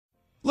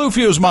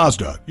Fusz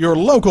Mazda, your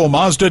local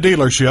Mazda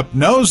dealership,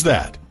 knows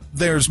that.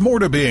 There's more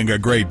to being a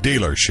great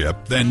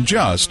dealership than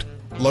just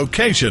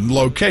location,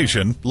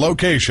 location,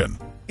 location.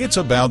 It's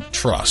about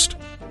trust.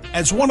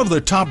 As one of the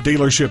top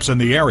dealerships in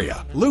the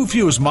area,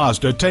 Fusz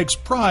Mazda takes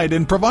pride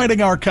in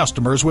providing our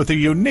customers with a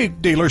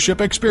unique dealership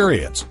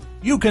experience.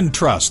 You can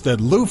trust that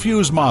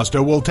Fusz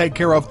Mazda will take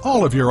care of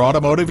all of your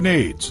automotive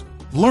needs.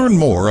 Learn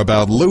more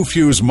about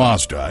Fusz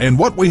Mazda and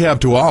what we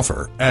have to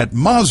offer at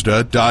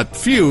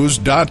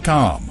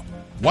mazda.fusz.com.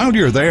 While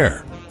you're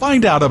there,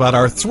 find out about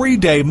our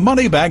 3-day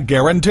money-back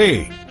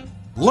guarantee.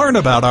 Learn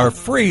about our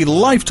free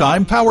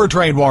lifetime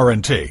powertrain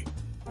warranty.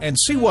 And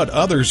see what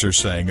others are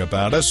saying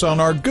about us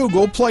on our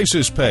Google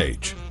Places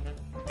page.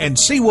 And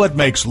see what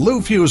makes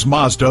Fusz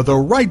Mazda the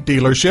right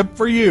dealership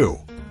for you.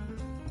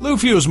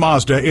 Fusz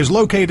Mazda is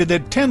located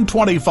at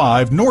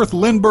 1025 North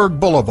Lindbergh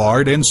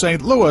Boulevard in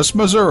St. Louis,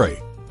 Missouri.